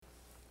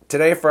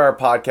Today for our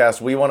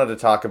podcast, we wanted to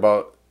talk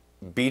about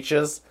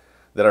beaches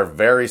that are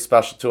very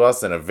special to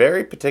us in a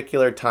very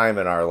particular time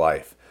in our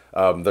life.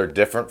 They're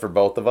different for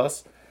both of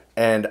us.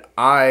 And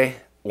I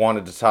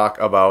wanted to talk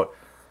about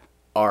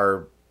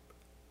our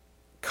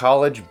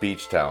college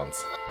beach towns.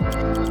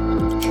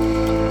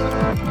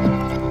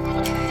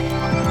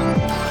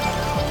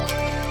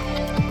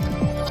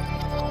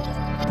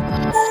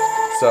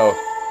 So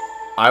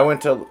I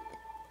went to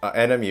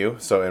NMU,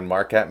 so in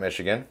Marquette,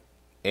 Michigan.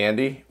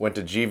 Andy went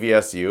to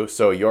GVSU,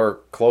 so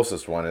your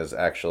closest one is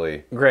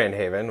actually... Grand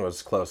Haven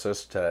was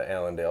closest to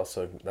Allendale,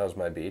 so that was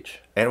my beach.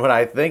 And what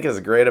I think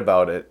is great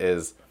about it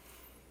is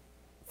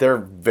they're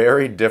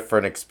very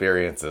different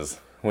experiences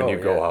when you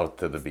go out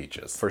to the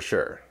beaches. For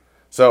sure.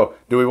 So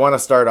do we want to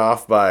start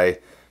off by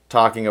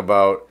talking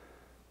about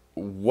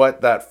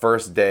what that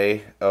first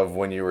day of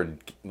when you were,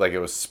 like it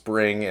was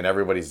spring and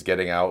everybody's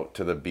getting out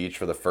to the beach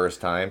for the first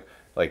time,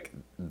 like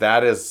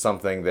that is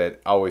something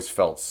that always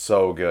felt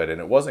so good. And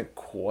it wasn't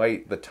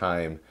quite the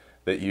time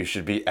that you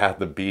should be at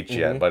the beach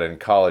yet, but in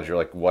college you're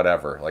like,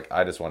 whatever, like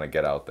I just want to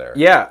get out there.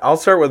 Yeah, I'll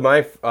start with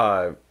my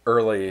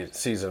early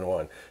season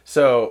one.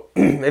 So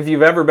if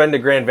you've ever been to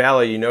Grand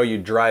Valley, you know you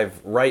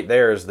drive right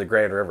there is the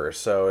Grand River.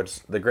 So it's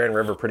the Grand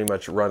River pretty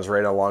much runs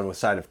right along the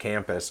side of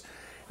campus.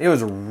 It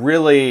was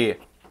really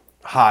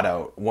hot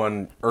out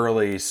one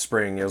early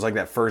spring. It was like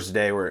that first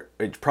day where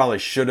it probably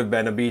should have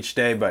been a beach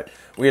day, but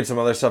we had some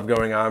other stuff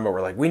going on, but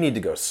we're like, we need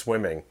to go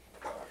swimming.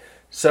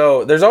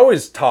 So there's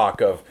always talk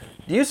of,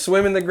 do you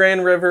swim in the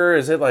Grand River?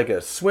 Is it like a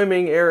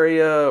swimming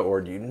area or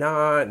do you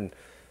not? And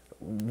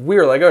we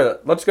were like, oh,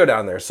 let's go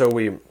down there. So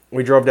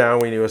we drove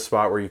down. We knew a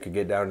spot where you could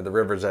get down to the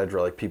river's edge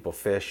where like people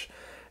fish.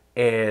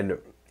 And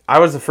I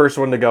was the first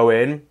one to go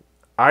in.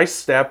 I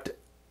stepped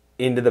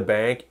into the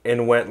bank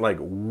and went like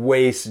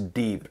waist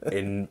deep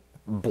in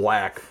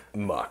black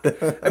muck.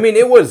 I mean,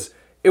 it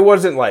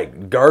wasn't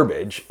like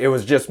garbage. It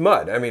was just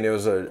mud. I mean, it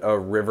was a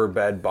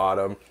riverbed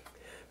bottom,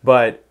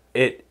 but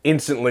it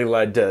instantly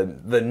led to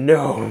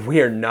no, we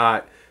are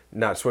not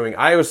swimming.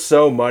 I was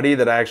so muddy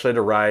that I actually had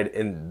to ride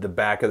in the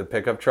back of the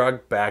pickup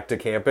truck back to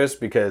campus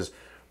because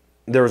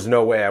there was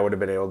no way I would have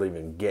been able to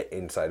even get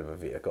inside of a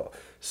vehicle.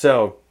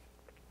 So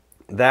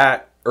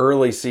that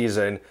early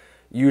season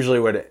usually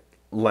would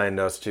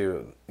lend us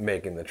to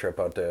making the trip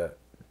out to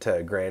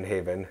Grand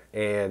Haven.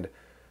 And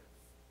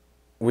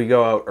we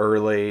go out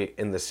early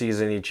in the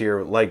season each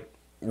year, like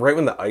right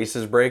when the ice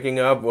is breaking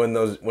up, when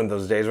those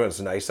days when it's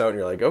nice out and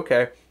you're like,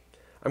 okay,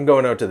 I'm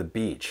going out to the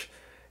beach.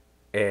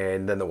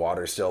 And then the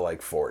water's still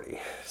like 40.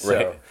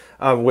 So,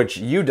 right. Which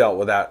you dealt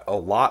with that a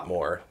lot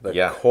more,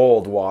 the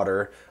cold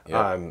water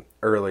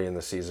early in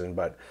the season.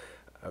 But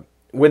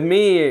with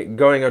me,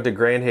 going out to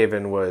Grand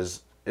Haven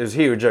was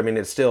huge. I mean,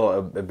 it's still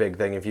a big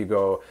thing. If you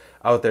go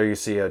out there, you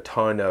see a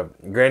ton of...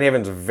 Grand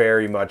Haven's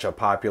very much a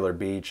popular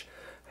beach,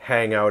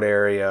 hangout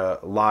area.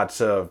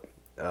 Lots of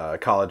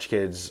college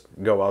kids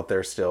go out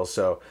there still.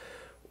 So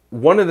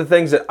one of the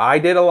things that I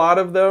did a lot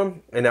of, though,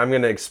 and I'm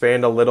going to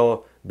expand a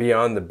little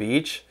beyond the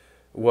beach,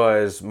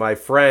 was my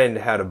friend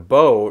had a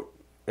boat,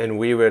 and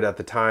we would at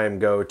the time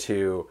go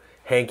to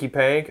Hanky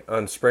Pank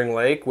on Spring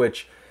Lake,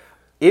 which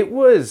it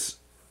was...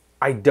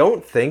 I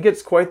don't think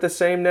it's quite the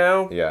same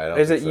now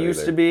as it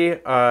used to be.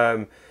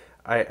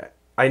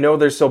 I know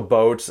there's still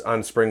boats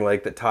on Spring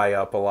Lake that tie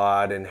up a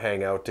lot and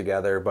hang out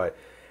together, but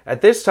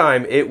at this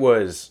time it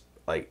was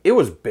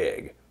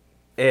big.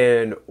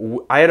 And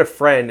I had a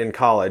friend in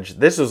college.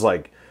 This was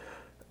like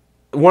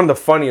one of the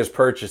funniest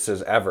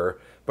purchases ever.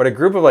 But a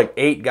group of like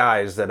 8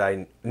 guys that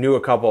I knew,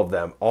 a couple of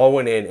them, all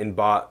went in and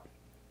bought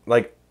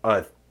like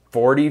a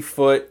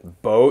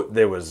 40-foot boat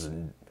that was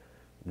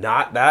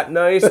not that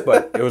nice,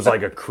 but it was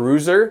like a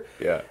cruiser.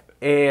 Yeah.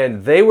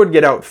 And they would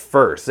get out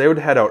first. They would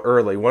head out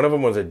early. One of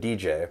them was a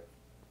DJ.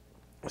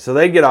 So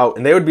they'd get out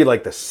and they would be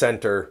like the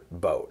center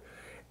boat.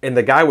 And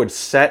the guy would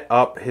set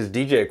up his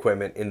DJ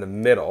equipment in the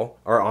middle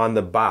or on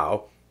the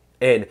bow.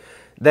 And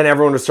then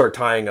everyone would start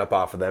tying up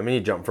off of them. And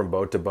you jump from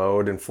boat to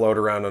boat and float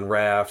around on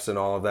rafts and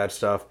all of that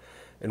stuff.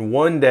 And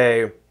one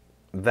day,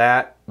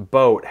 that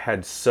boat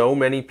had so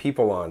many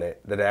people on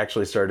it that it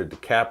actually started to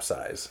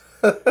capsize.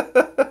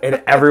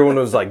 And everyone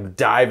was like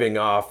diving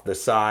off the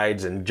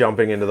sides and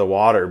jumping into the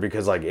water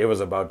because like it was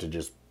about to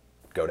just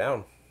go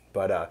down.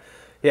 But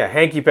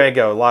Hanky Pank,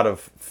 a lot of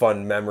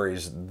fun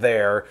memories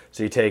there.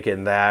 So you take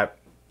in that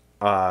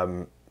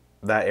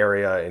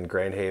area in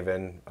Grand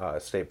Haven,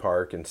 State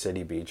Park, and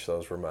City Beach.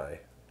 Those were my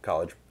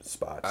college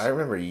spots. I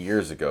remember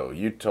years ago,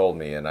 you told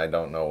me, and I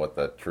don't know what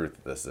the truth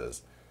of this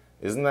is.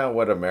 Isn't that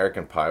what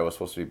American Pie was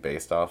supposed to be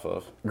based off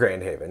of?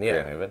 Grand Haven, yeah.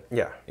 Grand Haven?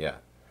 Yeah. Yeah.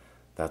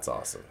 That's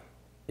awesome.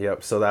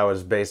 Yep, so that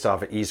was based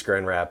off of East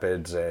Grand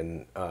Rapids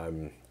and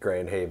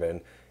Grand Haven.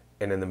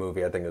 And in the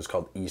movie, I think it was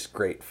called East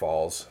Great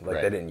Falls.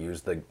 Like, They didn't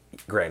use the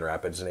Grand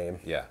Rapids name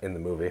in the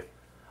movie.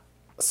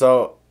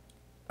 So,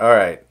 all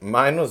right,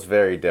 mine was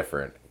very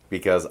different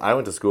because I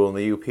went to school in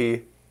the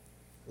UP.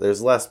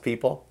 There's less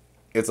people.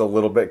 It's a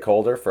little bit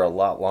colder for a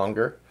lot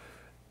longer.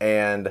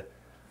 And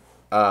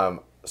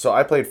So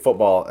I played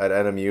football at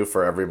NMU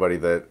for everybody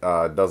that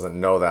doesn't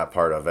know that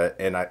part of it,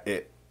 and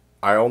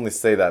I only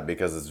say that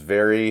because it's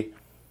very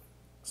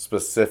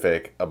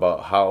specific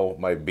about how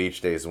my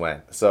beach days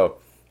went. So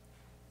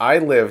I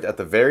lived at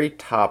the very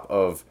top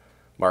of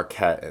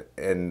Marquette,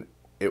 and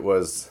it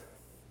was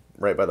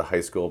right by the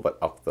high school, but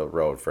up the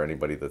road for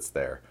anybody that's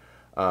there.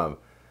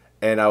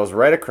 And I was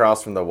right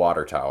across from the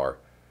water tower.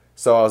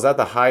 So I was at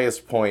the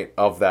highest point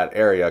of that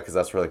area because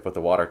that's where they put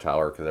the water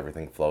tower because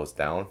everything flows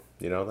down.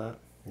 You know that?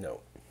 No.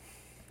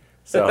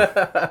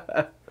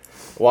 So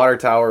water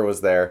tower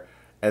was there.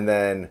 And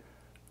then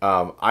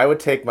I would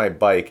take my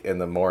bike in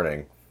the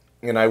morning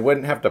and I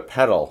wouldn't have to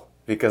pedal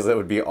because it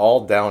would be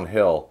all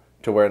downhill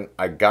to when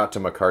I got to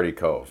McCarty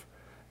Cove.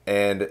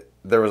 And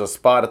there was a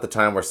spot at the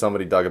time where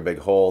somebody dug a big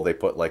hole. They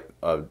put like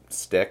a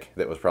stick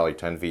that was probably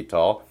 10 feet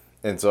tall.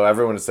 And so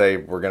everyone would say,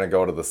 we're going to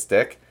go to the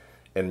stick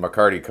in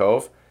McCarty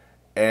Cove.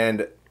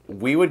 And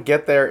we would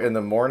get there in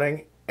the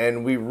morning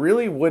and we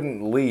really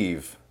wouldn't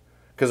leave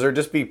because there'd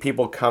just be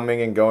people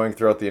coming and going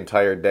throughout the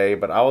entire day.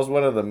 But I was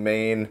one of the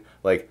main,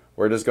 like,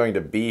 we're just going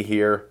to be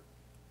here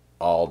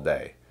all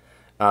day.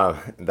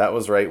 That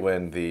was right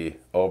when the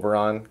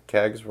Oberon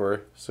kegs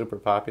were super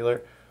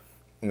popular.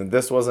 And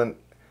this wasn't,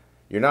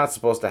 you're not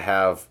supposed to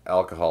have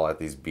alcohol at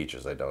these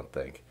beaches, I don't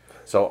think.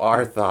 So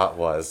our thought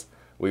was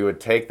we would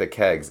take the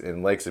kegs,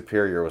 and Lake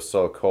Superior was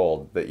so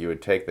cold that you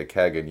would take the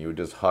keg and you would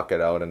just huck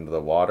it out into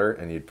the water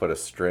and you'd put a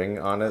string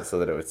on it so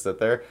that it would sit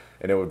there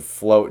and it would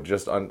float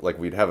just on, like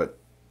we'd have it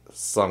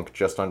sunk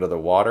just under the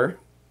water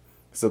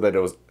so that it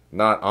was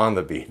not on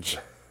the beach.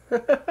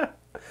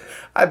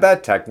 I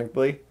bet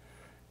technically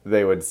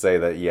they would say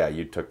that, yeah,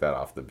 you took that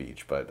off the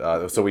beach.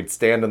 But so we'd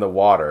stand in the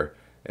water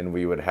and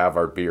we would have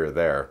our beer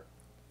there.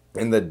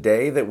 And the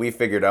day that we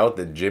figured out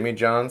that Jimmy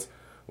John's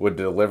would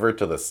deliver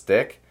to the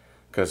stick,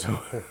 because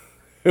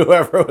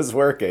whoever was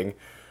working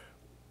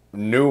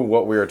knew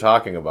what we were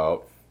talking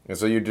about. And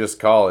so you'd just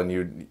call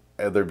and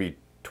there'd be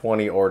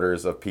 20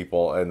 orders of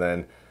people and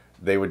then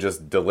they would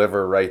just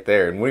deliver right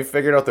there. And we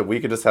figured out that we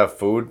could just have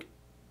food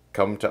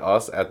come to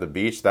us at the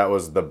beach. That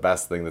was the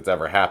best thing that's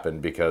ever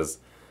happened because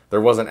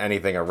there wasn't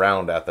anything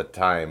around at the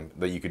time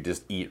that you could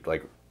just eat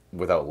like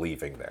without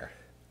leaving there.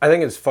 I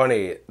think it's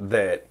funny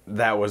that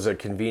that was a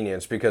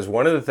convenience because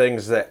one of the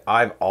things that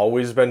I've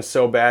always been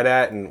so bad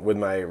at, and with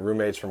my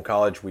roommates from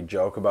college, we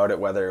joke about it,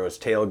 whether it was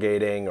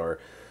tailgating or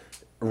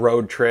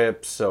road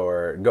trips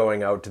or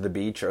going out to the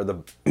beach or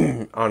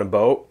on a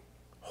boat,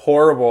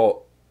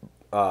 horrible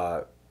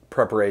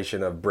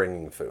preparation of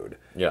bringing food.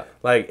 Yeah.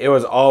 Like it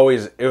was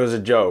a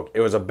joke. It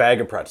was a bag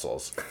of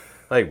pretzels.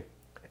 Like,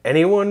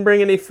 anyone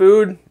bring any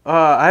food?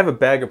 I have a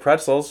bag of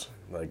pretzels.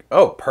 Like,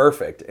 oh,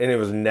 perfect. And it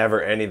was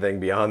never anything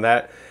beyond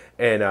that.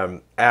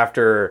 And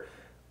after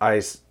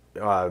I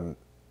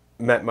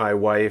met my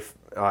wife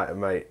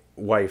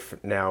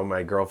now,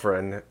 my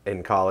girlfriend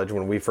in college,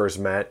 when we first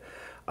met,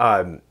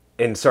 and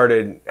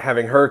started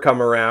having her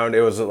come around,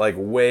 it was like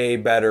way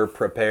better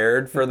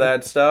prepared for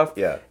that stuff.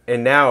 Yeah.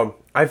 And now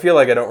I feel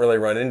like I don't really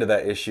run into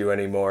that issue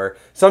anymore.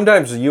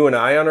 Sometimes you and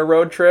I on a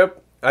road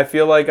trip, I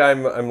feel like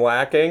I'm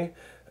lacking.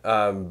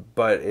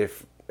 But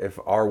if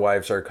our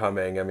wives are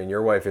coming, I mean,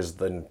 your wife is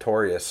the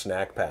notorious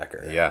snack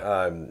packer.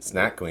 Yeah.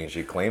 Snack queen,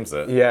 she claims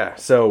it. Yeah.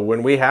 So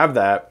when we have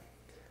that,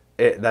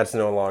 that's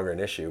no longer an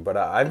issue. But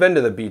I've been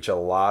to the beach a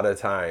lot of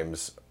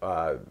times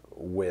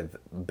with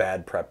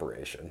bad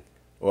preparation.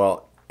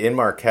 Well, in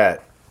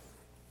Marquette,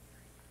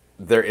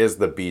 there is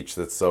the beach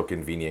that's so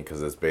convenient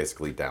because it's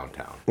basically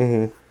downtown.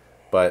 Mm-hmm.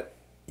 But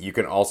you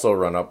can also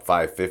run up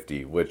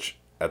 550, which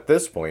at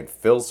this point,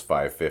 Phil's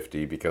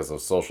 550 because of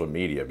social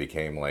media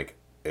became like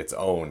its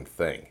own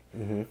thing.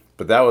 Mm-hmm.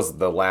 But that was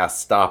the last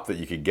stop that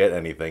you could get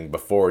anything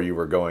before you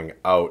were going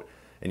out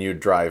and you'd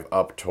drive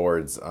up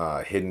towards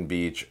Hidden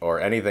Beach or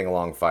anything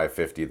along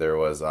 550. There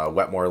was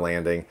Wetmore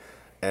Landing.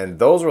 And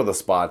those were the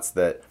spots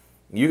that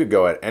you could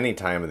go at any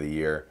time of the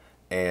year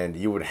and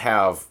you would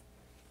have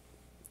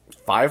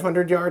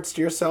 500 yards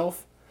to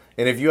yourself.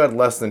 And if you had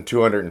less than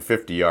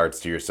 250 yards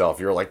to yourself,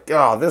 you were like,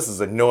 oh, this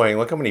is annoying.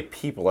 Look how many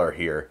people are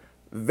here.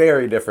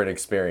 Very different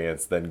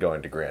experience than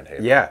going to Grand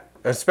Haven. Yeah,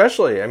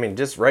 especially, I mean,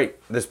 just right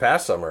this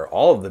past summer,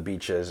 all of the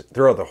beaches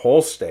throughout the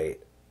whole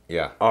state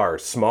are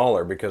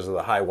smaller because of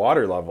the high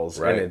water levels.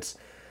 Right. And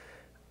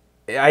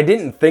I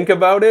didn't think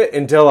about it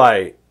until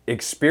I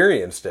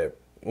experienced it.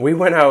 We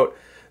went out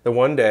the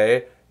one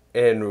day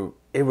and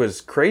it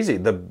was crazy.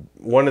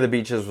 One of the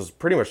beaches was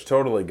pretty much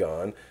totally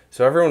gone.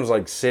 So everyone was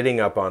like sitting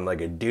up on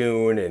like a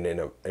dune and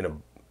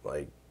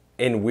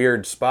in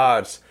weird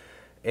spots.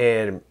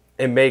 And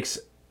it makes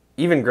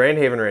even Grand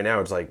Haven right now,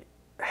 it's like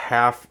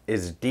half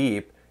is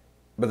deep,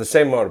 but the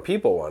same amount of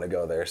people want to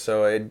go there.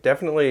 So it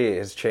definitely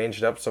has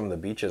changed up some of the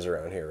beaches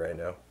around here right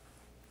now.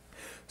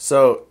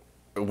 So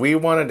we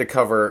wanted to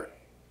cover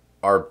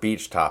our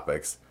beach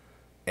topics,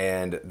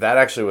 and that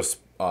actually was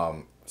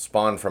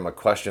spawned from a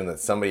question that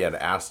somebody had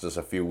asked us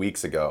a few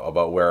weeks ago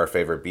about where our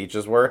favorite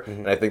beaches were. Mm-hmm.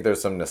 And I think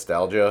there's some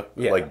nostalgia,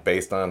 like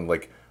based on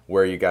like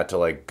where you got to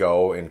like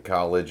go in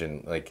college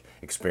and like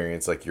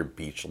experience like your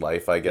beach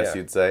life, I guess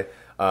you'd say.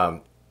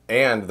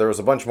 And there was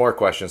a bunch more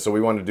questions, so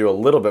we wanted to do a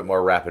little bit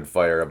more rapid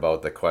fire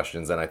about the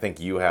questions, and I think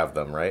you have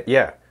them, right?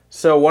 Yeah.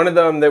 So one of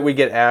them that we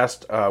get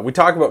asked, we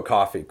talk about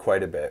coffee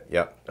quite a bit.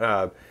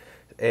 Yep.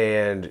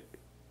 And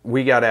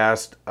we got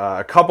asked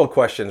a couple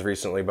questions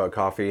recently about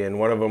coffee, and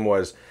one of them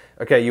was,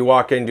 okay, you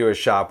walk into a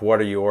shop, what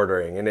are you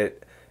ordering? And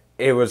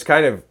it was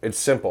it's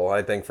simple,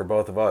 I think, for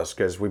both of us,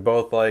 because we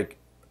both like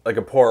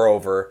a pour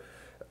over.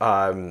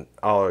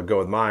 I'll go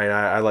with mine.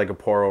 I like a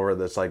pour over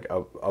that's like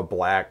a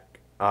black,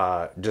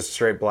 just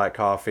straight black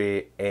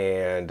coffee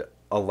and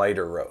a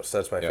lighter roast.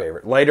 That's my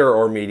favorite. Lighter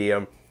or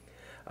medium.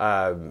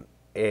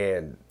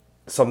 And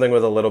something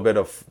with a little bit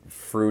of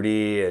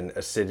fruity and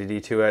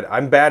acidity to it.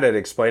 I'm bad at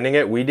explaining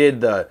it. We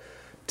did the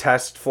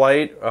test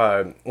flight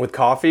with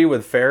coffee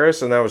with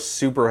Ferris, and that was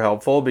super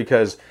helpful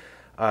because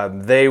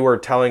they were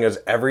telling us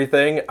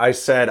everything. I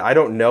said, I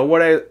don't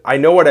know I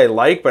know what I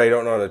like, but I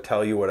don't know how to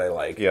tell you what I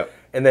like. Yeah.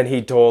 And then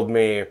he told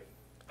me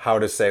how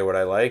to say what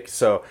I like.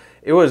 So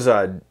it was,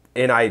 and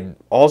I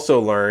also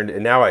learned,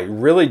 and now I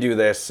really do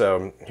this.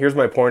 So here's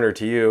my pointer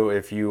to you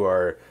if you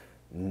are,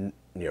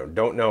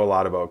 don't know a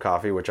lot about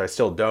coffee, which I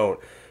still don't.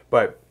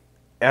 But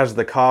as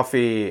the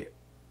coffee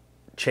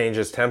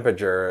changes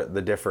temperature,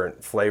 the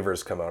different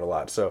flavors come out a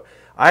lot. So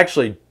I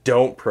actually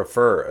don't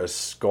prefer a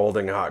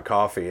scalding hot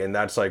coffee, and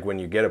that's like when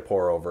you get a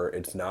pour over,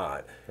 it's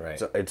not. Right.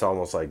 So it's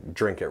almost like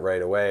drink it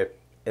right away.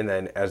 And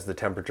then as the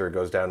temperature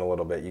goes down a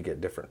little bit, you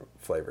get different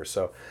flavors.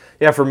 So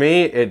yeah, for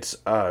me, it's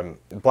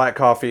black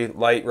coffee,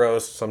 light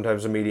roast,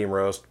 sometimes a medium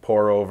roast,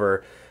 pour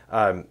over.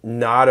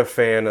 Not a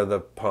fan of the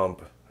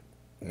pump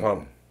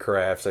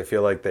carafes. I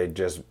feel like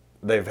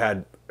they've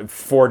had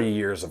 40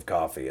 years of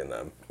coffee in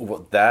them.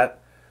 Well,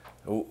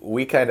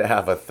 we kind of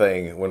have a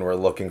thing when we're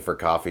looking for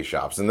coffee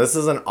shops. And this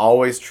isn't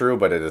always true,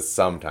 but it is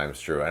sometimes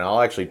true. And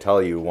I'll actually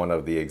tell you one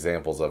of the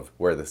examples of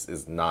where this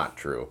is not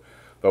true.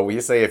 But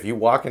we say if you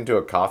walk into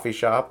a coffee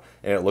shop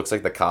and it looks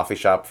like the coffee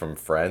shop from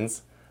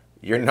Friends,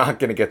 you're not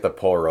going to get the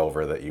pour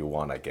over that you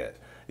want to get.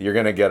 You're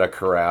going to get a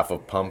carafe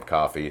of pump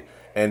coffee,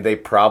 and they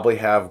probably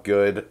have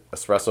good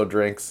espresso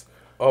drinks.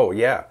 Oh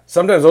yeah,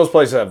 sometimes those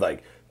places have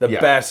like the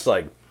best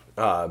like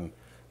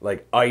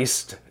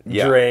iced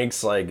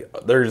drinks. Like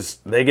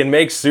they can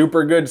make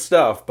super good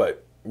stuff,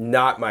 but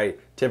not my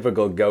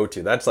typical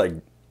go-to. That's like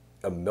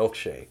a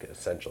milkshake,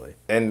 essentially.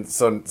 And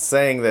so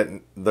saying that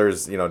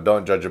there's,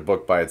 don't judge a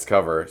book by its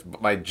cover,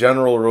 my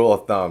general rule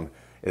of thumb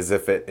is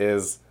if it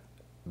is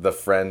the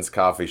Friends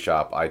coffee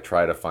shop, I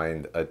try to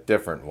find a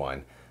different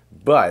one.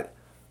 But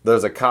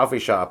there's a coffee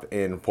shop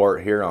in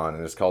Port Huron,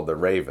 and it's called The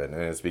Raven,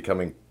 and it's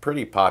becoming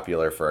pretty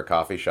popular for a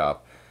coffee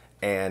shop.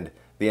 And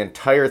the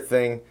entire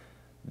thing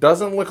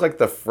doesn't look like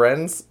the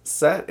Friends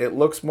set. It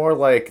looks more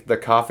like the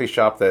coffee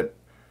shop that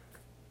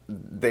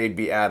they'd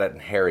be at in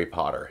Harry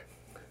Potter.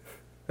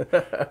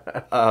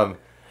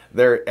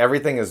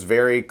 Everything is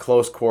very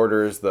close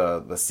quarters.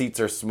 The seats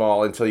are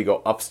small until you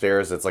go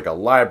upstairs. It's like a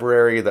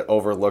library that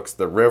overlooks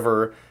the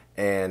river,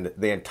 and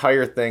the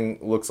entire thing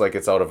looks like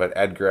it's out of an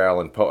Edgar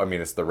Allan Poe. I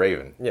mean, it's The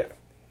Raven. Yeah,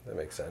 that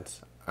makes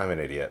sense. I'm an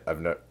idiot. I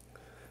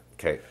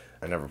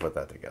never put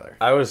that together.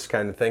 I was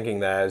kind of thinking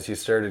that as you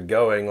started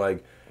going,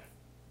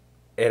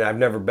 and I've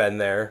never been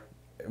there,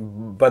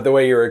 but the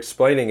way you were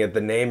explaining it,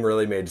 the name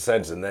really made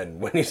sense. And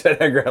then when you said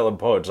Edgar Allan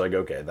Poe, it's like,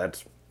 okay,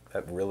 that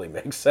really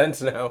makes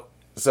sense now.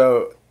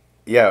 So,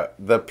 yeah,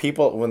 the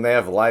people, when they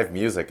have live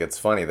music, it's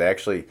funny. They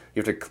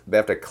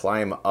have to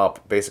climb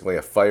up basically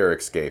a fire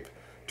escape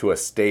to a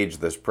stage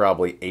that's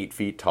probably 8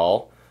 feet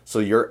tall. So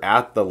you're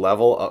at the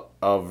level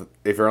of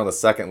if you're on the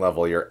second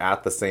level, you're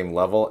at the same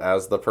level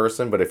as the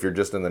person. But if you're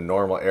just in the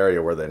normal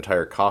area where the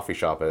entire coffee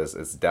shop is,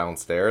 it's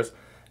downstairs.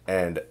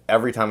 And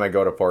every time I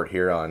go to Port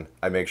Huron,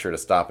 I make sure to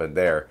stop in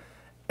there.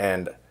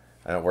 And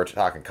we're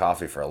talking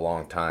coffee for a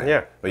long time.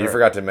 Yeah. But you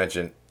forgot to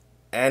mention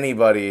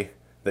anybody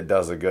that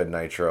does a good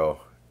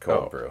nitro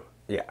cold brew.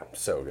 Yeah,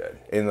 so good.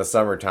 In the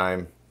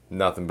summertime,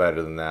 nothing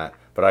better than that.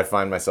 But I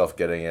find myself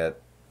getting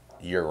it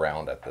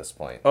year-round at this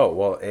point. Oh,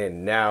 well,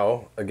 and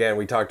now, again,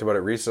 we talked about it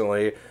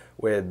recently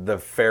with the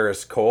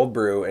Ferris cold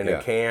brew in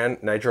a can,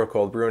 nitro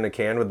cold brew in a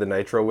can with the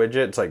nitro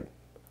widget. It's like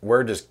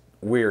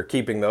we're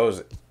keeping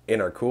those in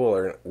our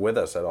cooler with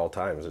us at all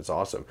times. It's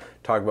awesome.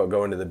 Talk about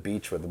going to the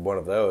beach with one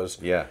of those.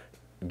 Yeah.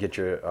 Get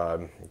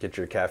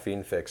your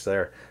caffeine fix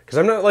there. Because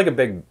I'm not like a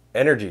big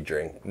energy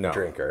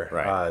drinker.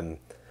 Right.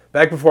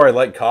 Back before I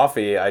liked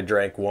coffee, I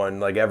drank one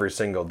like every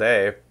single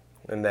day.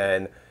 And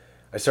then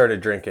I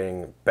started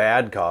drinking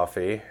bad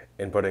coffee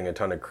and putting a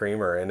ton of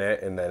creamer in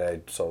it. And then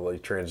I slowly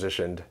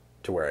transitioned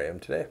to where I am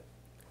today.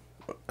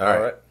 All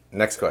right.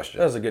 Next question.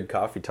 That was a good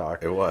coffee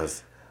talk. It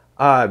was.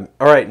 All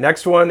right.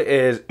 Next one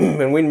is,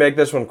 and we can make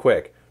this one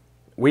quick.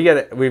 We've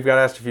got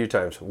asked a few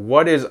times.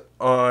 What is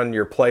on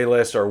your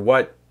playlist, or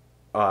what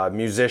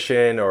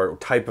musician or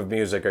type of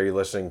music are you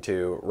listening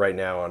to right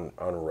now on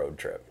a road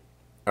trip?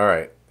 All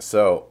right.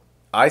 So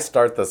I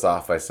start this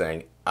off by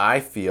saying I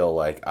feel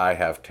like I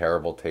have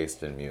terrible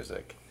taste in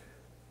music.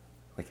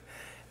 Like,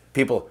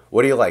 people,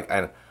 what do you like?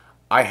 And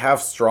I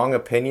have strong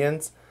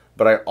opinions,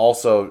 but I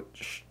also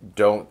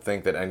don't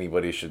think that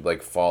anybody should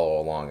like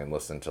follow along and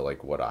listen to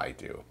like what I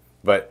do.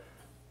 But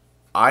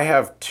I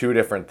have two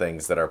different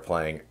things that are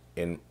playing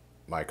in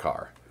my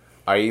car.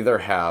 I either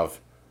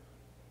have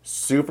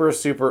super,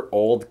 super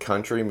old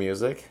country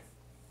music,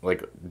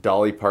 like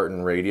Dolly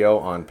Parton radio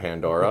on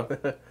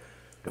Pandora.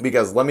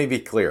 Because let me be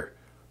clear,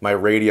 my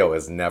radio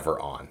is never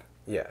on.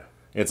 Yeah.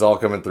 It's all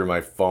coming through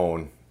my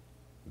phone.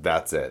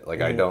 That's it.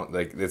 Like, I don't,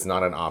 like, it's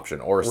not an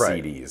option. Or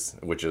Right.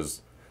 CDs, which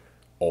is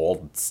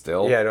old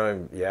still. Yeah, I don't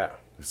even, yeah.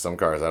 Some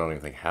cars, I don't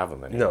even think have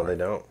them anymore. No, they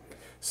don't.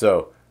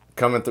 So,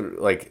 coming through,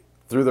 like,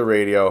 through the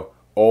radio,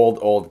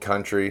 old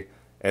country.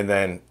 And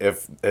then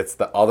if it's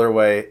the other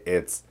way,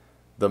 it's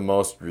the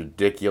most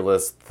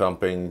ridiculous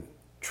thumping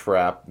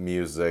trap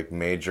music,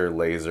 Major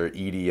Lazer,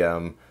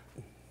 EDM,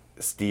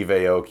 Steve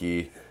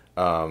Aoki,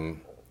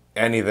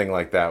 anything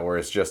like that, where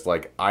it's just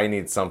like, I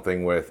need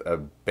something with a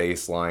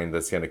bass line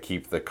that's going to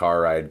keep the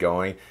car ride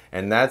going.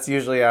 And that's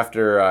usually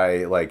after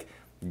I like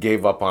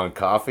gave up on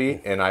coffee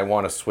and I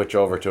want to switch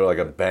over to like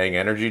a Bang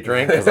energy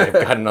drink because I've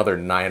got another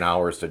 9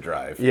 hours to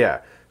drive.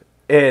 Yeah.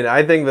 And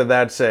I think that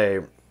that's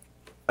a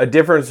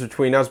difference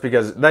between us,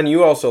 because then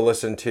you also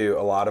listen to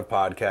a lot of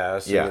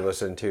podcasts Yeah. and you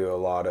listen to a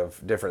lot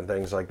of different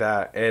things like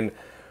that. And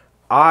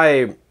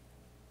I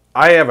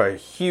have a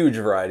huge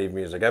variety of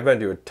music. I've been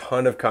to a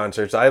ton of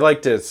concerts. I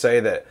like to say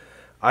that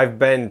I've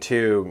been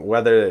to,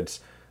 whether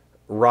it's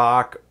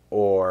rock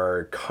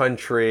or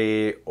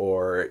country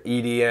or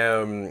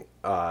EDM,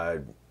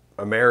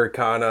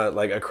 Americana,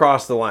 like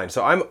across the line.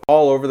 So I'm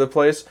all over the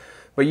place.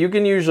 But you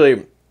can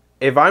usually,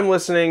 if I'm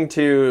listening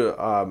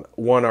to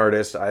one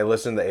artist, I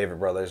listen to the Avett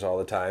Brothers all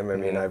the time. I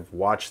mean, I've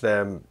watched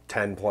them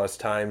 10 plus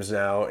times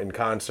now in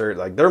concert.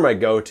 Like, they're my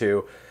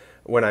go-to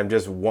when I'm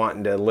just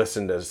wanting to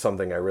listen to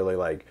something I really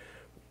like.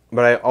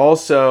 But I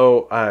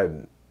also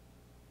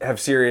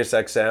have Sirius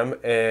XM,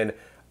 and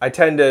I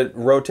tend to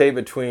rotate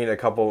between a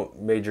couple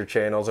major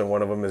channels, and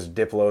one of them is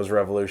Diplo's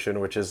Revolution,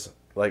 which is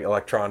like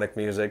electronic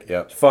music.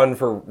 Yep. It's fun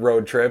for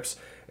road trips.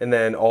 And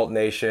then Alt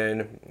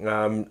Nation,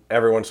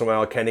 every once in a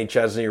while, Kenny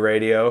Chesney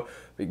Radio.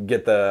 We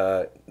get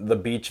the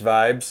beach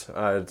vibes.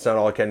 It's not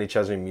all Kenny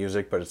Chesney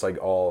music, but it's like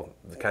all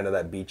kind of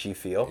that beachy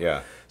feel.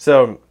 Yeah.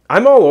 So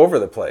I'm all over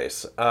the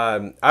place.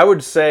 I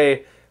would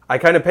say I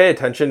kind of pay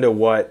attention to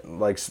what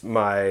like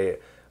my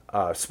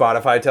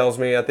Spotify tells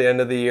me at the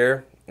end of the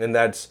year. And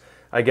that's,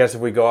 I guess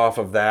if we go off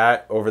of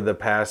that, over the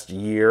past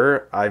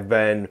year, I've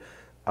been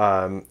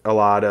a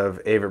lot of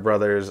Avett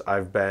Brothers.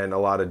 I've been a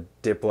lot of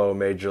Diplo,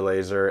 Major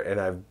Lazer, and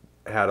I've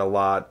had a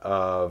lot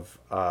of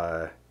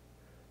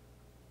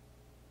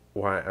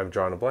why I'm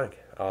drawing a blank.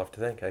 I'll have to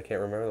think. I can't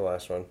remember the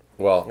last one.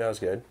 Well, That was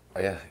good.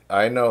 yeah,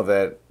 I know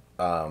that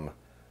I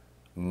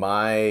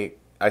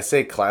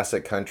say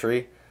classic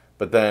country,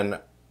 but then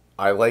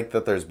I like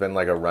that there's been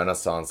like a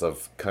renaissance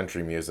of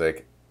country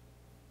music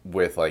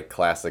with like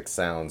classic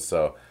sounds.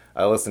 So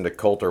I listen to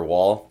Coulter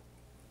Wall.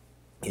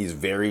 He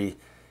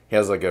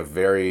has like a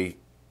very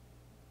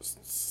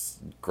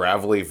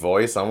gravelly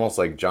voice, almost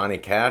like Johnny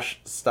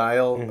Cash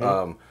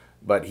style.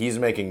 But he's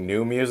making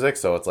new music,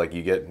 so it's like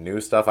you get new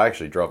stuff. I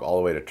actually drove all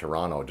the way to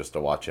Toronto just to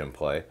watch him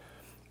play.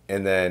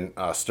 And then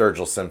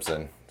Sturgill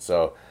Simpson.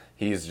 So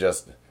he's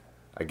just,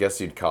 I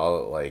guess you'd call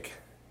it like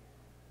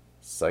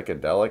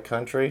psychedelic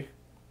country.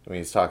 I mean,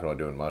 he's talking about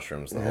doing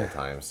mushrooms the whole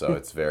time, so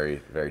it's very,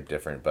 very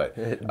different. But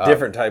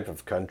Different type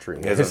of country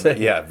music.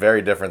 yeah,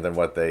 very different than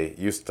what they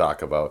used to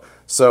talk about.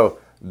 So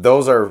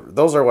those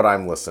are what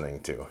I'm listening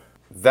to.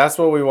 That's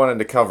what we wanted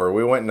to cover.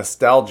 We went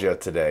nostalgia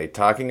today,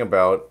 talking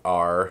about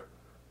our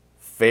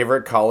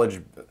favorite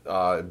college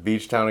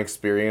beach town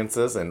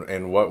experiences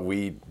and what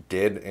we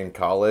did in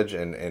college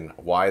and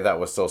why that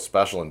was so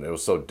special and it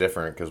was so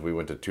different because we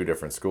went to two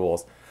different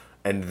schools.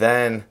 And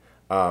then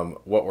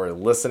what we're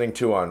listening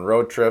to on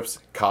road trips,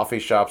 coffee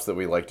shops that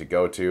we like to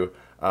go to.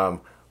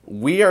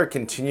 We are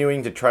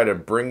continuing to try to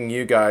bring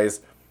you guys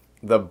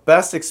the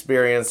best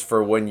experience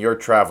for when you're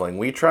traveling.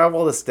 We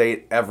travel the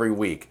state every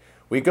week.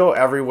 We go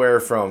everywhere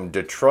from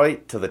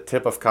Detroit to the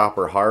tip of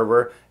Copper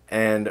Harbor,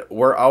 and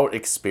we're out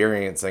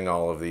experiencing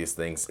all of these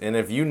things. And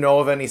if you know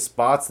of any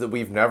spots that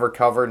we've never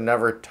covered,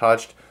 never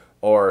touched,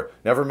 or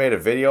never made a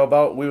video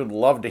about, we would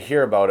love to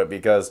hear about it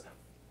because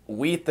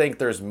we think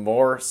there's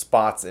more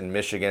spots in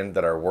Michigan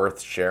that are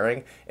worth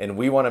sharing, and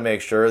we want to make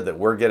sure that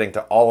we're getting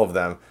to all of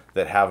them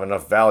that have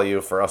enough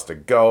value for us to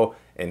go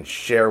and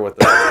share with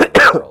the rest of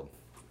the world.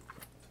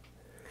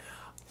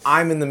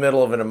 I'm in the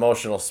middle of an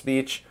emotional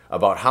speech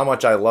about how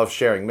much I love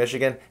sharing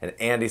Michigan, and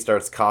Andy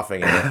starts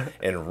coughing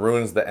and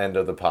ruins the end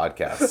of the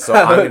podcast. So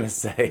I'm going to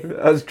say,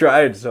 I was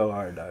trying so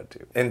hard not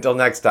to. until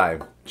next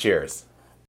time, cheers.